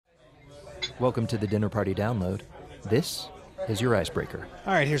Welcome to the Dinner Party Download. This is your icebreaker.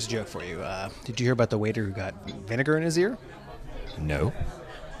 All right, here's a joke for you. Did you hear about the waiter who got vinegar in his ear? No.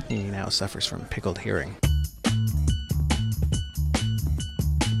 He now suffers from pickled hearing.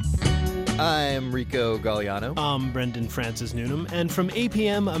 I'm Rico Galliano. I'm Brendan Francis Noonan, and from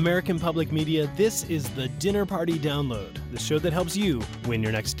APM American Public Media, this is the Dinner Party Download, the show that helps you win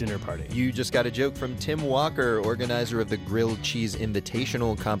your next dinner party. You just got a joke from Tim Walker, organizer of the Grilled Cheese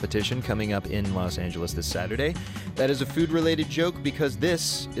Invitational competition coming up in Los Angeles this Saturday. That is a food-related joke because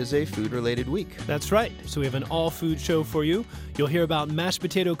this is a food-related week. That's right. So we have an all-food show for you. You'll hear about mashed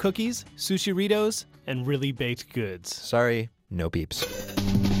potato cookies, sushirritos, and really baked goods. Sorry, no beeps.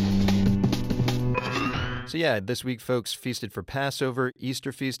 So yeah, this week, folks, feasted for Passover.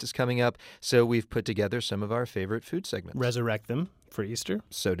 Easter feast is coming up, so we've put together some of our favorite food segments. Resurrect them for Easter.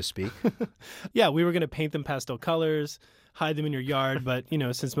 So to speak. Yeah, we were going to paint them pastel colors, hide them in your yard, but,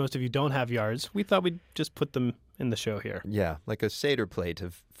 since most of you don't have yards, we thought we'd just put them in the show here. Yeah, like a Seder plate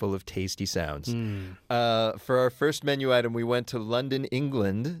full of tasty sounds. For our first menu item, we went to London,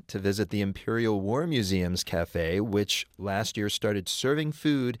 England to visit the Imperial War Museum's cafe, which last year started serving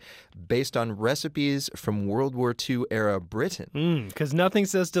food based on recipes from World War II-era Britain. Because nothing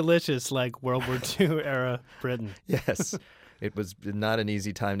says delicious like World War II-era Britain. Yes. It was not an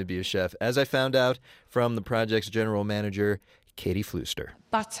easy time to be a chef, as I found out from the project's general manager, Katie Flooster.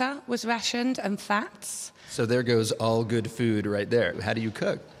 Butter was rationed and fats. So there goes all good food right there. How do you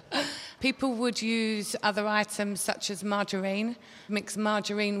cook? People would use other items such as margarine, mix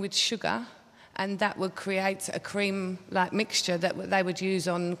margarine with sugar, and that would create a cream-like mixture that they would use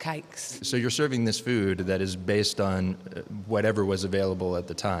on cakes. So you're serving this food that is based on whatever was available at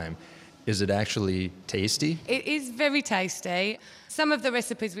the time. Is it actually tasty? It is very tasty. Some of the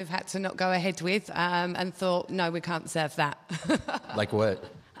recipes we've had to not go ahead with and thought, no, we can't serve that. Like what?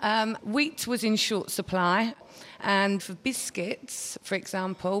 Wheat was in short supply. And for biscuits, for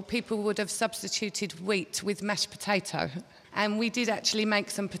example, people would have substituted wheat with mashed potato. And we did actually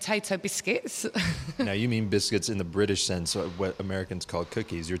make some potato biscuits. Now, you mean biscuits in the British sense, of what Americans call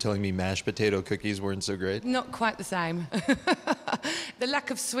cookies. You're telling me mashed potato cookies weren't so great? Not quite the same. The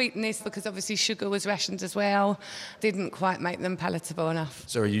lack of sweetness, because obviously sugar was rationed as well, didn't quite make them palatable enough.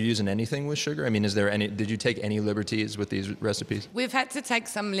 So are you using anything with sugar? I mean, did you take any liberties with these recipes? We've had to take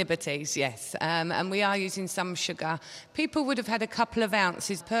some liberties, yes, and we are using some sugar. People would have had a couple of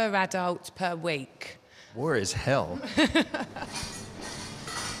ounces per adult per week. War is hell.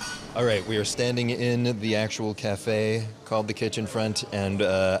 All right, we are standing in the actual cafe called the Kitchen Front, and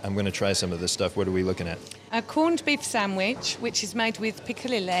I'm going to try some of this stuff. What are we looking at? A corned beef sandwich, which is made with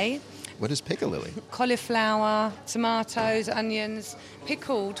piccalilli. What is piccalilli? Cauliflower, tomatoes, onions,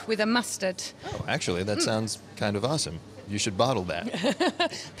 pickled with a mustard. Oh, actually, that sounds kind of awesome. You should bottle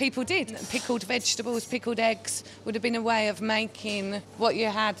that. People did. Pickled vegetables, pickled eggs would have been a way of making what you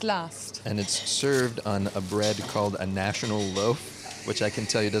had last. And it's served on a bread called a national loaf, which I can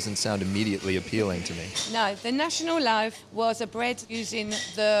tell you doesn't sound immediately appealing to me. No, the national loaf was a bread using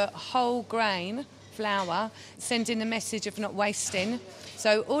the whole grain flour, sending a message of not wasting.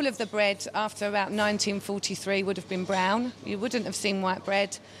 So all of the bread after about 1943 would have been brown. You wouldn't have seen white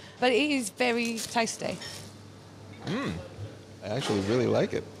bread, but it is very tasty. I actually really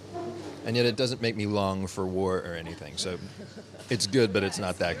like it. And yet it doesn't make me long for war or anything. So it's good, but it's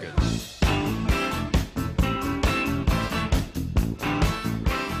not that good.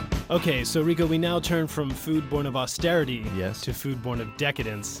 Okay, so Rico, we now turn from food born of austerity to food born of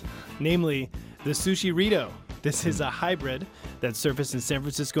decadence, namely the sushirrito. This is a hybrid that surfaced in San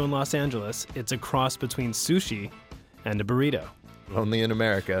Francisco and Los Angeles. It's a cross between sushi and a burrito. Only in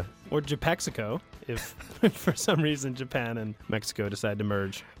America. Or Japexico, if for some reason Japan and Mexico decide to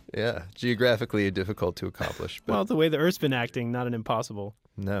merge. Yeah, geographically difficult to accomplish. But Well, the way the Earth's been acting, not an impossible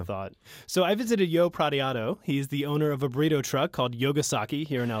thought. So I visited Yo Pradiato. He's the owner of a burrito truck called Yogasaki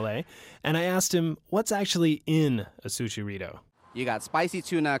here in LA. And I asked him, what's actually in a sushirrito? You got spicy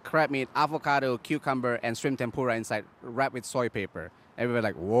tuna, crab meat, avocado, cucumber, and shrimp tempura inside, wrapped with soy paper. Everybody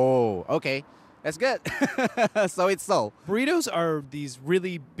like, whoa, okay, that's good. So it's so. Burritos are these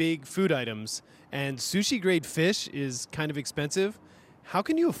really big food items, and sushi-grade fish is kind of expensive. How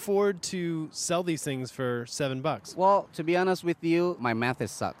can you afford to sell these things for $7? Well, to be honest with you, my math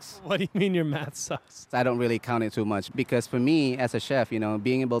sucks. What do you mean your math sucks? I don't really count it too much because for me as a chef,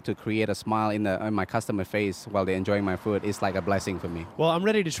 being able to create a smile in my customer face while they're enjoying my food is like a blessing for me. Well, I'm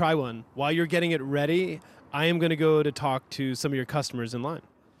ready to try one. While you're getting it ready, I am going to go to talk to some of your customers in line.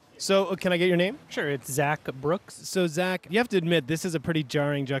 So, can I get your name? Sure, it's Zach Brooks. So, Zach, you have to admit, this is a pretty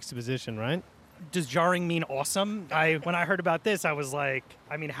jarring juxtaposition, right? Does jarring mean awesome? When I heard about this, I was like,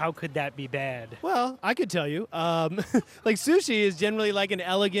 I mean, how could that be bad? Well, I could tell you. Like sushi is generally like an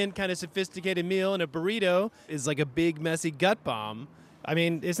elegant, kind of sophisticated meal, and a burrito is like a big, messy gut bomb. I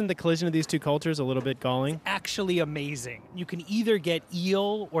mean, isn't the collision of these two cultures a little bit galling? Actually amazing. You can either get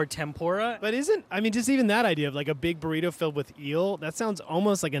eel or tempura. But just even that idea of like a big burrito filled with eel, that sounds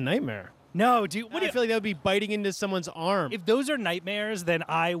almost like a nightmare. No, dude. I feel like that would be biting into someone's arm. If those are nightmares, then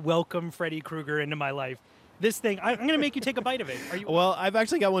I welcome Freddy Krueger into my life. This thing, I'm going to make you take a bite of it. Well, I've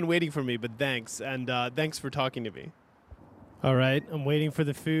actually got one waiting for me, but thanks. And thanks for talking to me. All right, I'm waiting for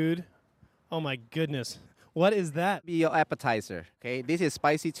the food. Oh, my goodness. What is that? Be your appetizer, okay? This is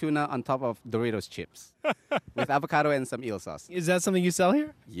spicy tuna on top of Doritos chips with avocado and some eel sauce. Is that something you sell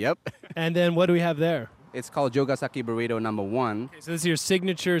here? Yep. And then what do we have there? It's called Yogasaki Burrito number 1. Okay, so this is your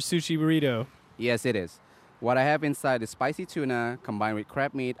signature sushi burrito. Yes, it is. What I have inside is spicy tuna combined with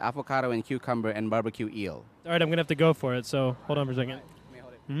crab meat, avocado and cucumber, and barbecue eel. All right, I'm going to have to go for it, so hold on for a second.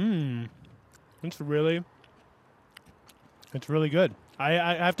 It's really good.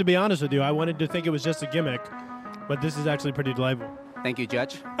 I have to be honest with you. I wanted to think it was just a gimmick, but this is actually pretty delightful. Thank you,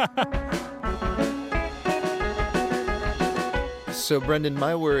 Judge. So, Brendan,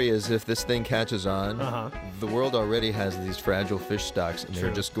 my worry is if this thing catches on, the world already has these fragile fish stocks, and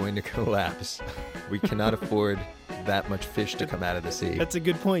they're just going to collapse. We cannot afford that much fish to come out of the sea. That's a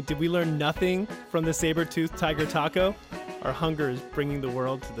good point. Did we learn nothing from the saber-toothed tiger taco? Our hunger is bringing the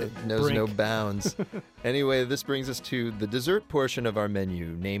world to the It knows brink. no bounds. Anyway, this brings us to the dessert portion of our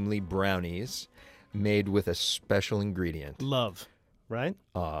menu, namely brownies, made with a special ingredient. Love, right?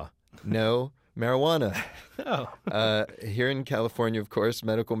 No, marijuana. Oh. Here in California, of course,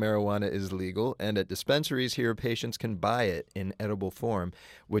 medical marijuana is legal, and at dispensaries here, patients can buy it in edible form,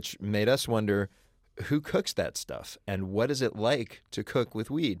 which made us wonder, who cooks that stuff, and what is it like to cook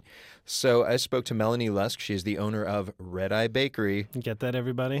with weed? So I spoke to Melanie Lusk. She's the owner of Red Eye Bakery. Get that,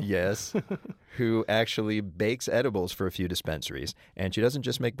 everybody? Yes. Who actually bakes edibles for a few dispensaries, and she doesn't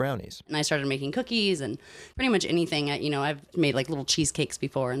just make brownies. And I started making cookies and pretty much anything. I've made like little cheesecakes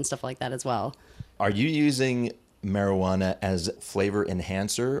before and stuff like that as well. Are you using marijuana as flavor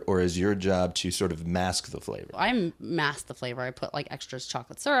enhancer, or is your job to sort of mask the flavor? I mask the flavor. I put like extra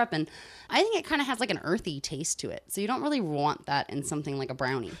chocolate syrup, and I think it kind of has like an earthy taste to it. So you don't really want that in something like a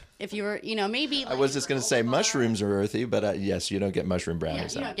brownie. If you were, maybe... I was just going to say mushrooms are earthy, but yes, you don't get mushroom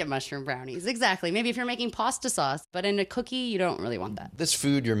brownies. Yeah, you don't get mushroom brownies. Exactly. Maybe if you're making pasta sauce, but in a cookie, you don't really want that. This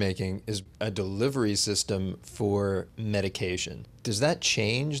food you're making is a delivery system for medication. Does that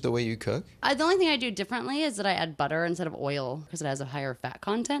change the way you cook? The only thing I do differently is that I add butter instead of oil because it has a higher fat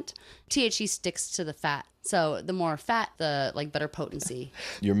content. THC sticks to the fat. So the more fat, the better potency.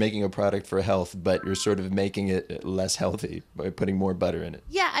 You're making a product for health, but you're sort of making it less healthy by putting more butter in it.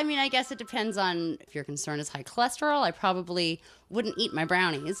 Yeah, I guess it depends on if your concern is high cholesterol. I probably wouldn't eat my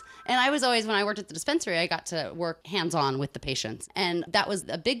brownies. And I was always, when I worked at the dispensary, I got to work hands-on with the patients. And that was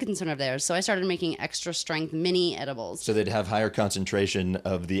a big concern of theirs. So I started making extra strength mini edibles. So they'd have higher concentration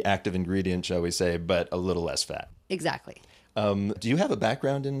of the active ingredient, shall we say, but a little less fat. Exactly. Do you have a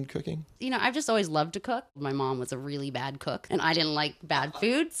background in cooking? I've just always loved to cook. My mom was a really bad cook, and I didn't like bad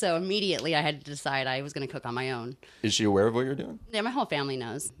food, so immediately I had to decide I was going to cook on my own. Is she aware of what you're doing? Yeah, my whole family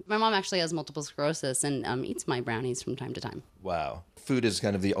knows. My mom actually has multiple sclerosis and eats my brownies from time to time. Wow. Food is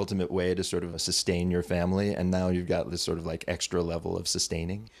kind of the ultimate way to sort of sustain your family, and now you've got this sort of like extra level of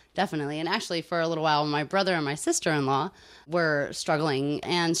sustaining. Definitely. And actually, for a little while, my brother and my sister-in-law were struggling,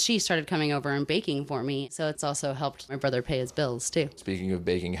 and she started coming over and baking for me. So it's also helped my brother pay his bills, too. Speaking of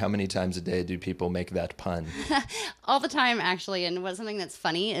baking, how many times a day do people make that pun? All the time, actually. And something that's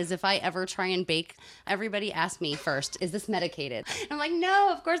funny is if I ever try and bake, everybody asks me first, is this medicated? I'm like,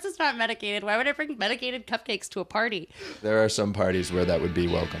 no, of course it's not medicated. Why would I bring medicated cupcakes to a party? There are some parties where that would be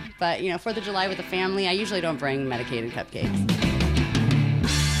welcome. But, 4th of July with the family, I usually don't bring medicated cupcakes.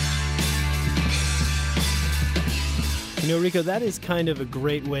 Rico, that is kind of a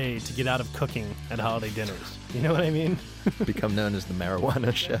great way to get out of cooking at holiday dinners. You know what I mean? Become known as the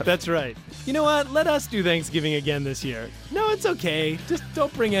marijuana chef. That's right. You know what? Let us do Thanksgiving again this year. No, it's okay. Just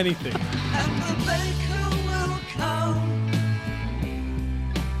don't bring anything. And the baker will come,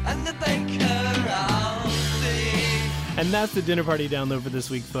 and the baker I'll be. And that's the dinner party download for this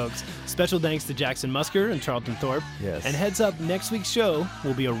week, folks. Special thanks to Jackson Musker and Charlton Thorpe. Yes. And heads up, next week's show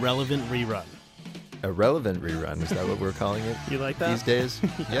will be a relevant rerun. A relevant rerun, is that what we're calling it? You like that? These days?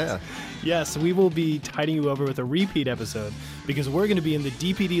 Yeah. Yes, we will be tiding you over with a repeat episode because we're going to be in the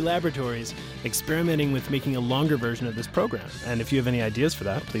DPD laboratories experimenting with making a longer version of this program. And if you have any ideas for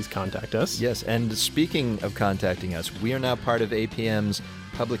that, please contact us. Yes, and speaking of contacting us, we are now part of APM's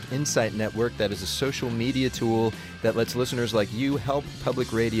Public Insight Network. That is a social media tool that lets listeners like you help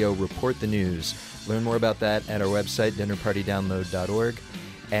public radio report the news. Learn more about that at our website, dinnerpartydownload.org.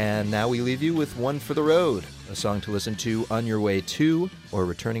 And now we leave you with One for the Road, a song to listen to on your way to or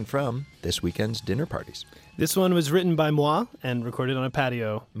returning from this weekend's dinner parties. This one was written by moi and recorded on a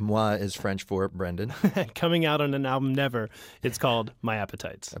patio. Moi is French for Brendan. Coming out on an album Never. It's called My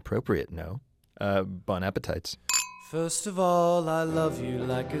Appetites. Appropriate, no? Bon appetites. First of all, I love you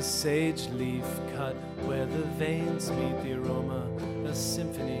like a sage leaf cut where the veins meet the aroma, a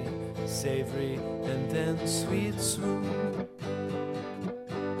symphony, savory, and then sweet swoon.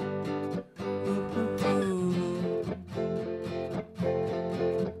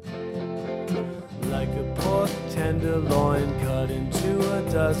 Like a pork tenderloin cut into a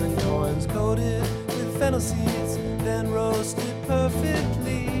dozen coins, coated with fennel seeds, then roasted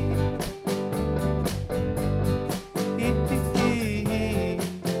perfectly.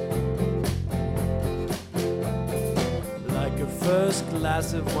 Like a first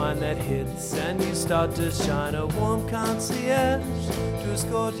glass of wine that hits and you start to shine, a warm concierge to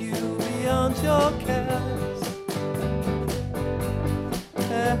escort you beyond your cares.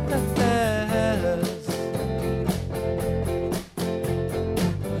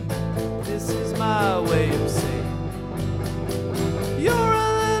 This is my way of saying you're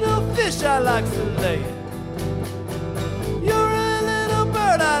a little fish I like fillet. You're a little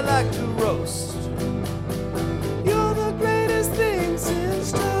bird I like to roast. You're the greatest thing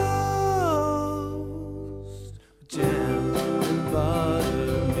since toast. Jam and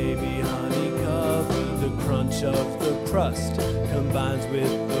butter, maybe honey cover. The crunch of the crust combines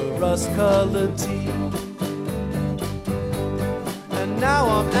with the rust-colored tea. And now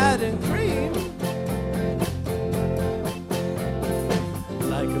I'm adding cream,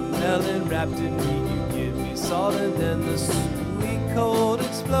 like a melon wrapped in meat. You give me salt and then the sweet cold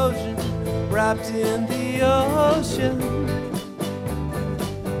explosion wrapped in the ocean.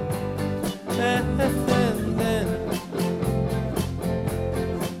 And then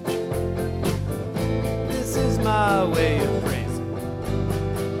this is my way of phrasing.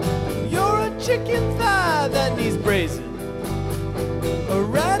 You're a chicken thigh that needs braising, a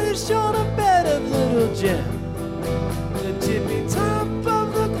radish on a bed of little jam, the tippy top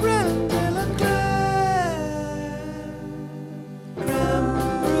of the creme de la creme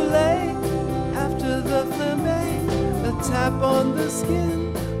brulee. After the flambe, a tap on the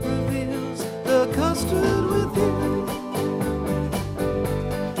skin reveals the custard within.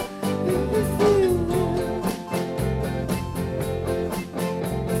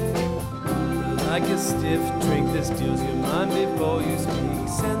 Like a stiff drink that steals your mind before you speak,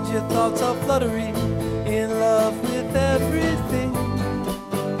 sends your thoughts all fluttering, in love with everything.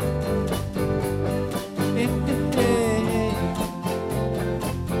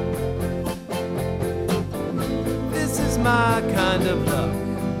 This is my kind of luck.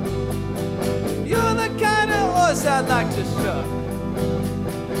 You're the kind of horse I'd like to shuck.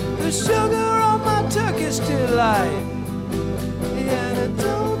 The sugar on my Turkish delight. And